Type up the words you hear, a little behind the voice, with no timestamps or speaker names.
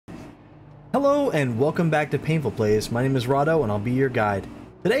Hello and welcome back to Painful Plays. My name is Rado and I'll be your guide.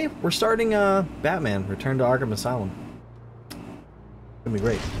 Today we're starting Batman Return to Arkham Asylum. It's gonna be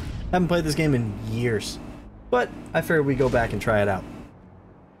great. Haven't played this game in years, but I figured we'd go back and try it out.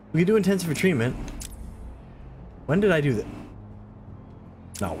 We could do intensive treatment. When did I do that?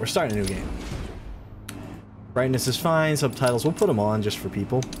 No, we're starting a new game. Brightness is fine, subtitles, we'll put them on just for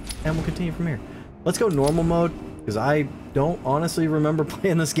people, and we'll continue from here. Let's go normal mode, because I don't honestly remember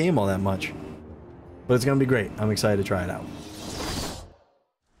playing this game all that much. But it's going to be great. I'm excited to try it out.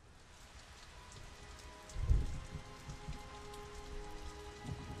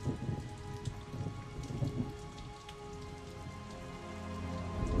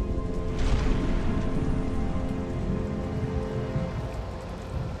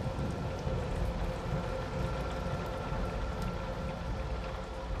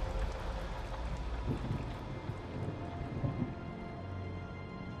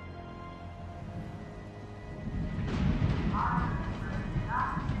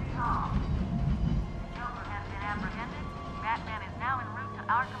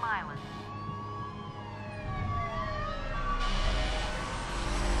 Arkham Island.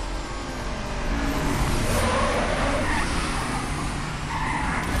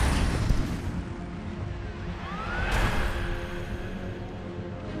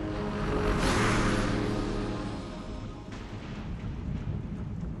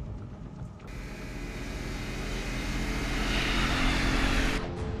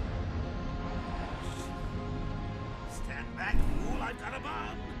 Stand back, fool, I've got a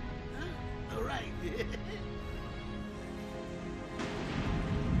bomb. Huh? All right.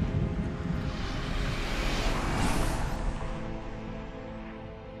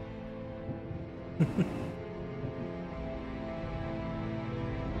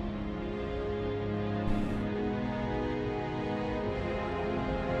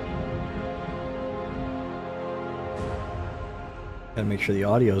 Gotta make sure the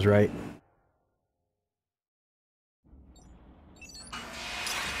audio's right.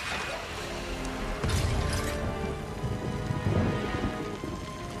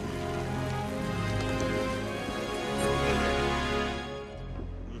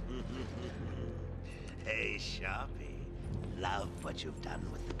 Hey, Sharpie. Love what you've done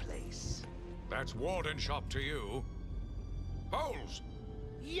with the place. That's Warden Shop to you. Holes!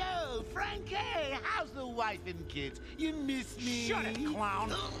 Yo, Frankie, how's the wife and kids? You miss me? Shut it,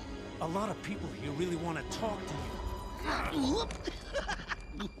 clown! A lot of people here really want to talk to you.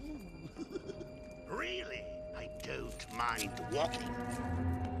 Really? I don't mind walking.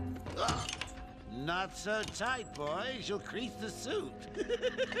 Ugh. Not so tight, boys. You'll crease the suit.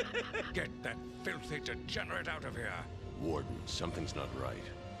 Get that filthy degenerate out of here. Warden, something's not right.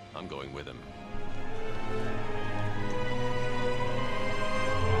 I'm going with him.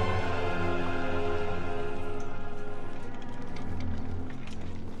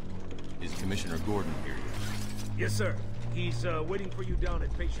 Is Commissioner Gordon here yet? Yes, sir. He's waiting for you down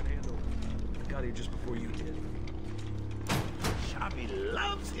at patient handover. I got here just before you did. Sharpie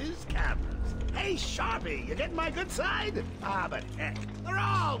loves his cameras. Hey, Sharpie, you getting my good side? Ah, but heck, they're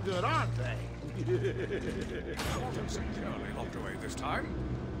all good, aren't they? Warden securely locked away this time.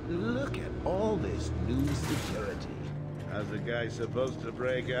 Look at all this new security. How's the guy supposed to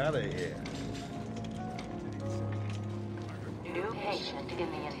break out of here? New patient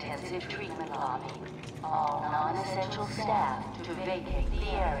in the intensive treatment lobby. All non-essential staff to vacate the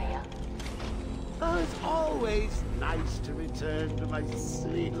area. Oh, it's always nice to return to my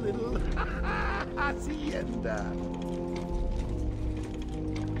sweet little hacienda.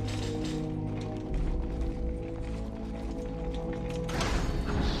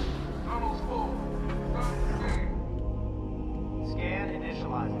 Scan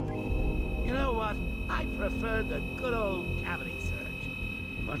initializing. You know what? I prefer the good old cavity search.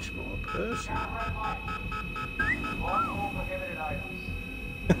 Much more personal. All prohibited items.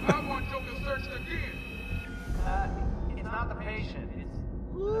 I want Joker searched again. It's not the patient. It's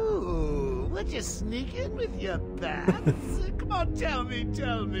Ooh, would you sneak in with your bats? Come on, tell me.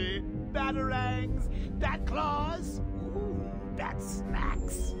 Batarangs, bat claws, ooh, bat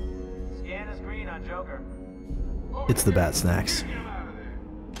snacks. scan is green on Joker. It's the Bat Snacks. Get him out of there.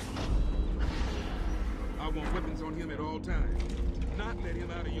 I want weapons on him at all times. Not let him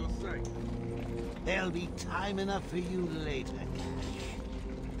out of your sight. There'll be time enough for you later, Cash.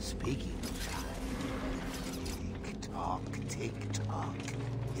 Speaking of time, tick tock.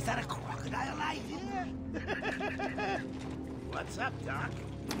 Is that a crocodile I hear? What's up, Doc?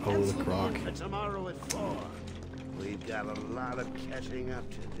 Oh, the Pencil me croc. in for tomorrow at 4. We've got a lot of catching up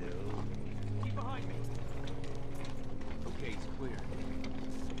to do. Keep behind me. Okay, it's clear.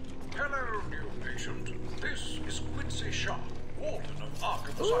 Hello patient. This is Quincy Sharp, Warden of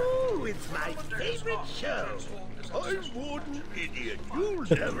Arkham Asylum. Ooh, it's my favorite show. I'm Warden Idiot. You'll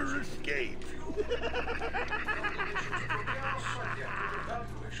never escape.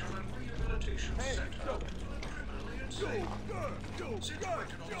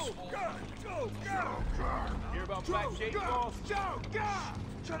 Hear about Black Jake, boss?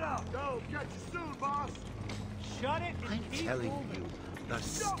 Shut up! Go, catch you soon, boss! Shut it and I'm telling you, the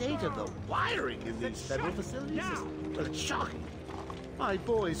state of the wiring in these federal facilities is shocking. My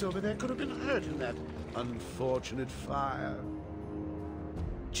boys over there could have been hurt in that unfortunate fire.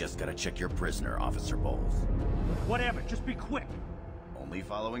 Just gotta check your prisoner, Officer Bowles. Whatever, just be quick. Only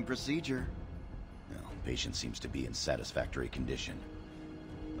following procedure. Well, patient seems to be in satisfactory condition.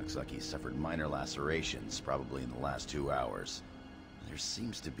 Looks like he suffered minor lacerations, probably in the last 2 hours. There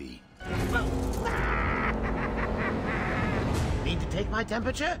seems to be... Need to take my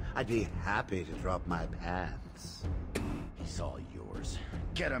temperature? I'd be happy to drop my pants. He's all yours.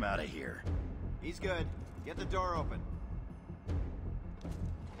 Get him out of here. He's good. Get the door open.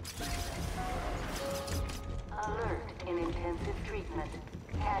 Alert in intensive treatment.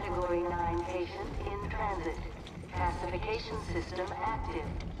 Category 9 patient in transit. Classification system active.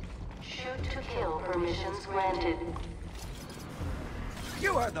 Shoot to kill permissions granted.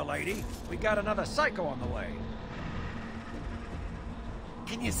 You heard the lady. We got another psycho on the way.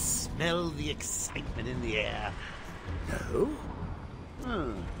 Can you smell the excitement in the air? No?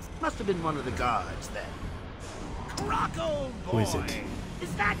 Must have been one of the guards then. Croco boy! Who is it?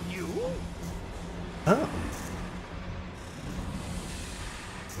 Is that you? Oh.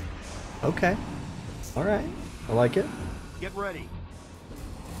 Okay. Alright. I like it. Get ready.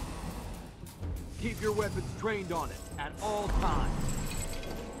 Keep your weapons trained on it at all times.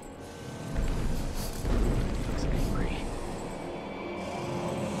 Looks angry.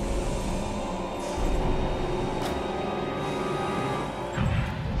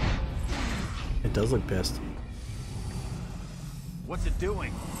 It does look pissed. What's it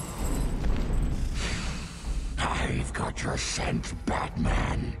doing? I've got your scent,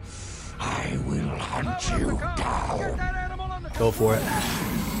 Batman. I will hunt you down. Go for it.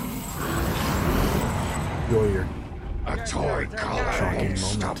 Warrior. A toy collar Shocking won't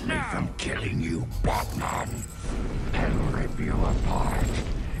stop me moment. from killing you, Batman. I'll rip you apart.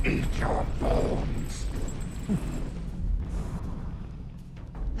 Eat your bones.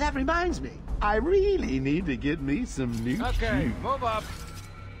 That reminds me. I really need to get me some new shoes. Move up.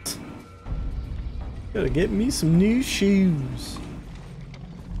 Gotta get me some new shoes.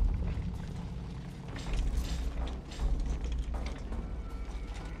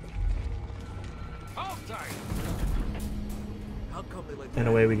 Hold tight. How come they let And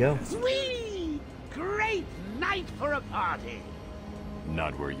away we go. Sweet! Great night for a party!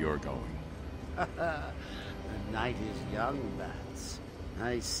 Not where you're going. The night is young, Bats.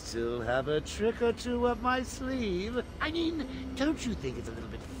 I still have a trick or two up my sleeve. I mean, don't you think it's a little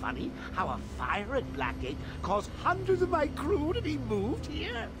bit funny how a fire at Blackgate caused hundreds of my crew to be moved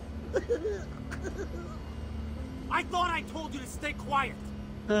here? I thought I told you to stay quiet.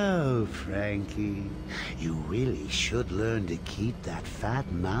 Oh, Frankie, you really should learn to keep that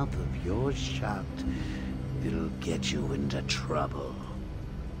fat mouth of yours shut. It'll get you into trouble.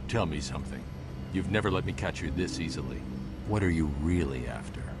 Tell me something. You've never let me catch you this easily. What are you really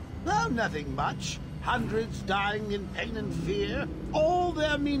after? Oh, nothing much. Hundreds dying in pain and fear. All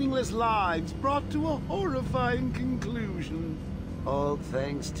their meaningless lives brought to a horrifying conclusion. All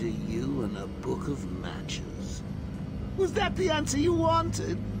thanks to you and a book of matches. Was that the answer you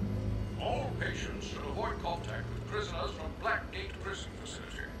wanted? All patients should avoid contact with prisoners from Blackgate Prison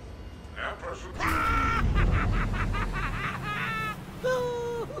Facility. Their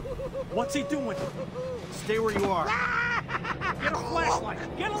What's he doing? Stay where you are. Get a flashlight.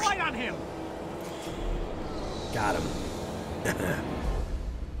 Get a light on him. Got him.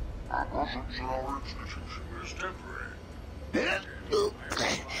 Our presence in our institution is temporary.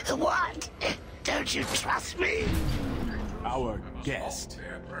 What? Don't you trust me? Our guest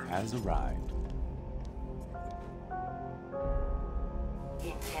has arrived.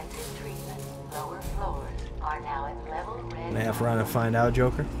 Intensive treatment. Lower floors are now at level red. Gonna have to run and find out,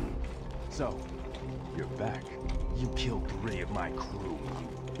 Joker. So, you're back. You killed 3 of my crew. You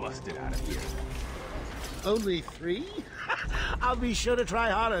busted out of here. Only 3? I'll be sure to try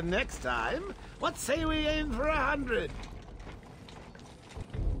harder next time. What say we aim for 100?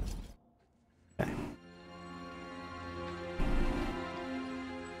 Okay.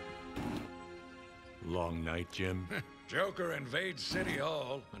 Long night, Jim. Joker invades City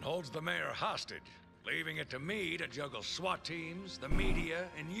Hall and holds the mayor hostage, leaving it to me to juggle SWAT teams, the media,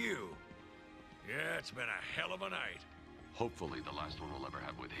 and you. Yeah, it's been a hell of a night. Hopefully the last one we'll ever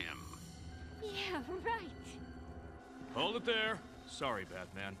have with him. Yeah, right. Hold it there. Sorry,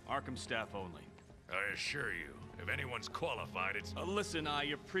 Batman. Arkham staff only. I assure you, if anyone's qualified, it's... Listen, I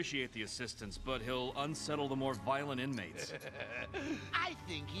appreciate the assistance, but he'll unsettle the more violent inmates. I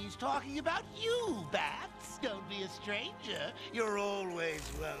think he's talking about you, Bats. Don't be a stranger. You're always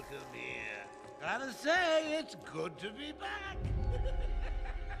welcome here. Gotta say, it's good to be back.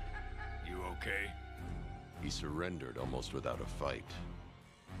 You okay? He surrendered almost without a fight.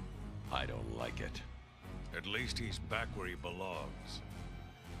 I don't like it. At least he's back where he belongs.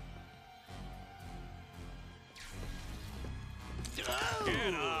 Get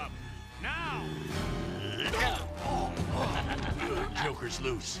up! Now! Joker's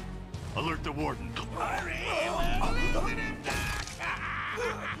loose. Alert the warden. The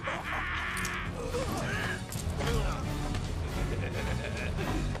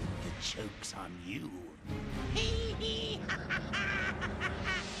joke's on you.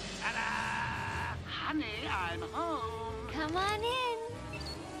 Ta-da! Honey, I'm home. Come on in.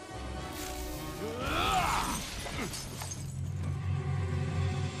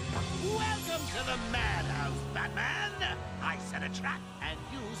 Welcome to the madhouse, Batman. I set a trap, and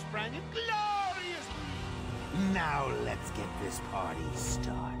you sprang it gloriously. Now let's get this party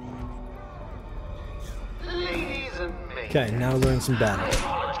started. Ladies and maidens. Okay, now learn some battle.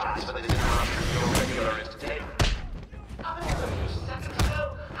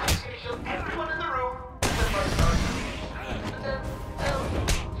 Everyone in the room.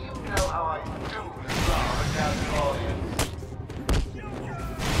 You know how I do love a casual audience.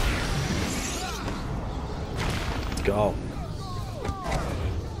 Let's go.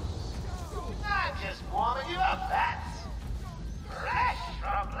 I'm just warming you up, Bats. Fresh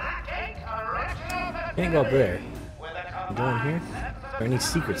from Black Ink Correctional. Can't go up there. I'm going here. Are there any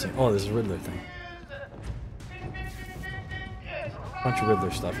secrets in? Oh, there's a Riddler thing. Bunch of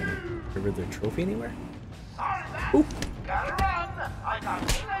Riddler stuff in here. A Riddler trophy anywhere? Sorry, Bats. Oop. Gotta run. I got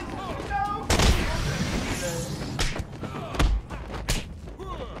 2 nights to go.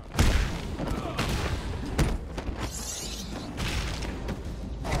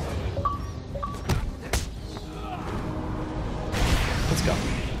 Let's go.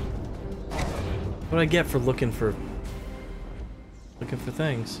 What do I get for looking for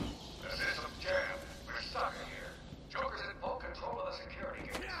things? The system's jammed. We're stuck in here. Joker's in full control of the security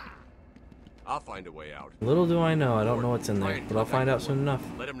gates. I'll find a way out. Little do I know. I don't know what's in there, but I'll find out soon enough.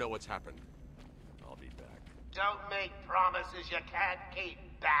 Let him know what's happened. I'll be back. Don't make promises you can't keep,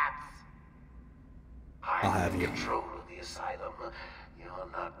 Bats. I'll have you. I'm in control of the asylum. You're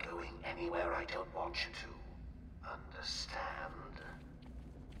not going anywhere I don't want you to. Understand?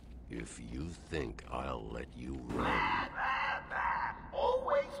 If you think I'll let you run...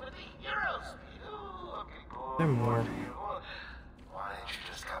 Always with the hero speed. Ooh, looking good. There more. Why didn't you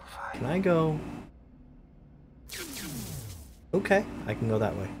just come find Can I go? Okay, I can go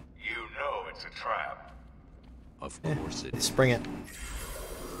that way. You know it's a trap. Of course it Let's is. spring it.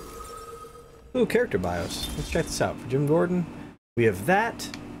 Ooh, character bios. Let's check this out. For Jim Gordon, we have that.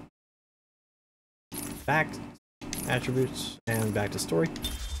 Fact, attributes, and back to story.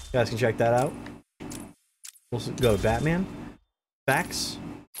 You guys can check that out. We'll go to Batman. Facts,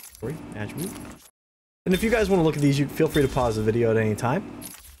 story, attribute. And if you guys want to look at these, you feel free to pause the video at any time.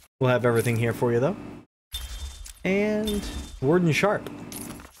 We'll have everything here for you, though. And Warden Sharp.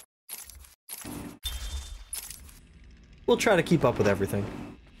 We'll try to keep up with everything.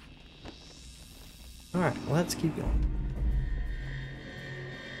 Alright, let's keep going.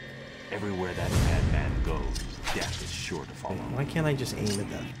 Everywhere that madman goes, death is sure to follow. Why can't I just aim at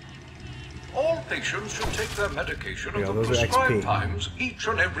that? All patients should take their medication Yeah, at the those are prescribed XP. times each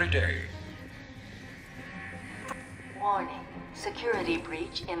and every day. Warning. Security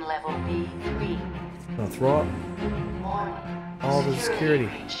breach in level B3. Gonna throw up Warning. all the security.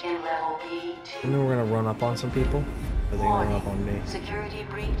 Breach in level B2. And then we're gonna run up on some people. Or are they gonna run up on me? Security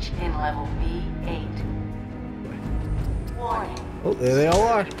breach in level B8. Warning. Oh, there they all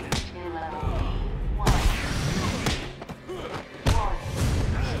are. In level B1. Warning.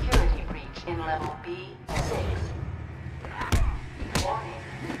 Security breach in level B6. Warning.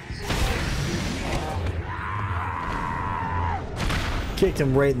 Security breach in level Kicked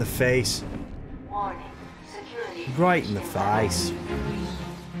him right in the face. Warning. Security Right in the face.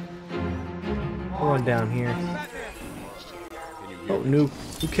 We'll run down here. Oh, new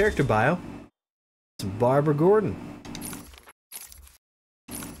character bio. It's Barbara Gordon.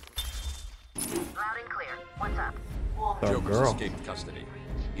 Loud and clear. What's up? Oh, Joker's girl. escaped custody.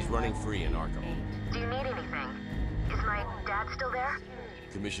 He's running free in Arkham. Do you need anything? Is my dad still there?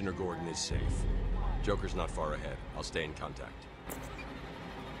 Commissioner Gordon is safe. Joker's not far ahead. I'll stay in contact.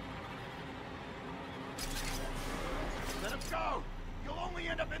 Let him go! You'll only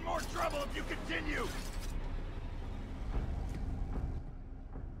end up in more trouble if you continue!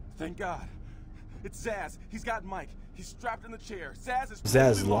 Thank God. It's Zsasz. He's got Mike. He's strapped in the chair.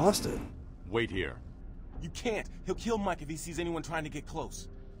 Zsasz lost it. Wait here. You can't. He'll kill Mike if he sees anyone trying to get close.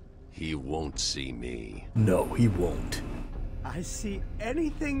 He won't see me. No, he won't. I see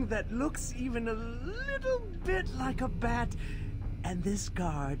anything that looks even a little bit like a bat, and this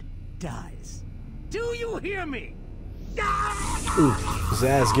guard dies. Do you hear me? Ooh,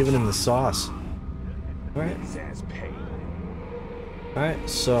 Zsasz giving him the sauce. Alright. Alright,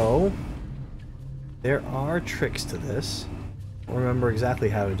 so there are tricks to this. I don't remember exactly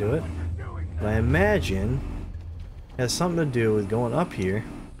how to do it, but I imagine it has something to do with going up here,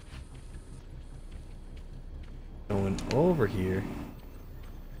 going over here.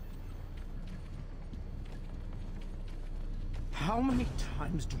 How many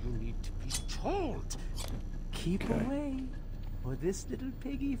times do you need to be told? Keep away, or this little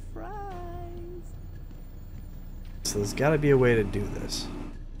piggy fries. So there's got to be a way to do this.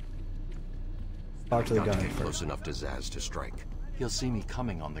 Talk to the guy first. Close enough to Zsasz to strike. He'll see me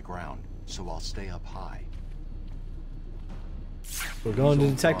coming on the ground, so I'll stay up high. We're going to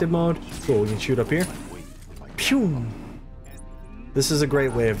detective mode. Cool, we can shoot up here. Pew! This is a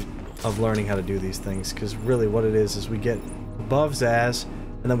great way of learning how to do these things, because really what it is we get above Zsasz,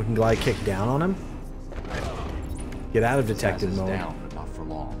 and then we can glide kick down on him. Get out of detective mode. Down, but not for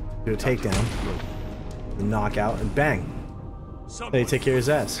long. Do a takedown. The knockout, and bang! They take care of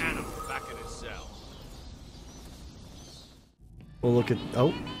Zsasz. We'll look at... oh.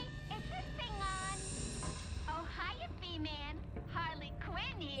 Is this thing on? Oh, hiya, B-Man. Harley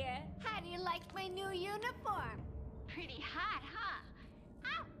Quinn here. How do you like my new uniform? Pretty hot, huh?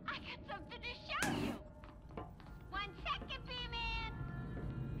 Oh, I got something to show you. 1 second, B-Man.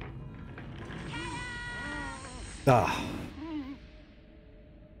 Ah.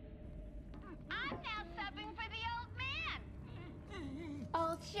 I'm now subbing for the old man.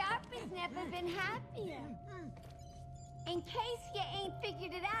 Old Sharp has never been happier. In case you ain't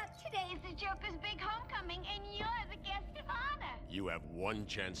figured it out, today is the Joker's big homecoming, and you're the guest of honor. You have one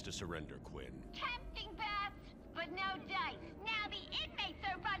chance to surrender, Quinn. Tempting, Bats, but no dice. Now the inmates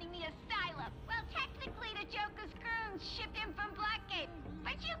are running the asylum. Well, technically the Joker's goons shipped in from Blackgate,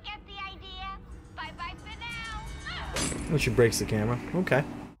 but you get the idea. Bye-bye for now. Oh, she breaks the camera. Okay.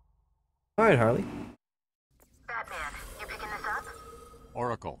 Alright, Harley. Batman, you picking this up?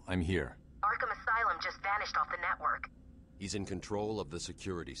 Oracle, I'm here. Arkham Asylum just vanished off the network. He's in control of the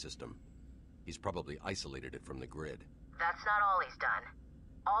security system. He's probably isolated it from the grid. That's not all he's done.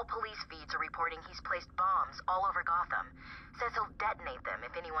 All police feeds are reporting he's placed bombs all over Gotham. Says he'll detonate them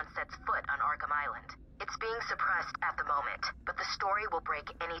if anyone sets foot on Arkham Island. It's being suppressed at the moment, but the story will break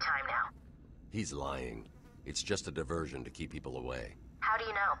any time now. He's lying. It's just a diversion to keep people away. How do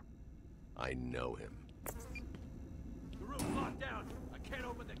you know? I know him. The room's locked down. I can't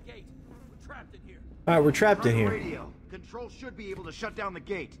open the gate. We're trapped in here. Alright, we're trapped in here. Radio. Control should be able to shut down the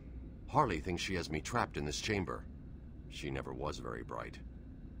gate. Harley thinks she has me trapped in this chamber. She never was very bright.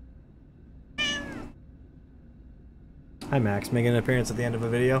 Hi, Max, making an appearance at the end of a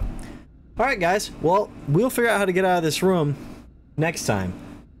video. Alright, guys. Well, we'll figure out how to get out of this room next time.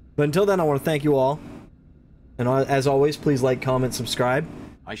 But until then, I want to thank you all. And as always, please like, comment, subscribe.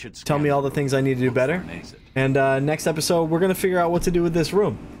 Tell me all the things I need to do better. And next episode, we're going to figure out what to do with this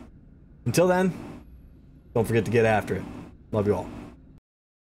room. Until then, don't forget to get after it. Love you all.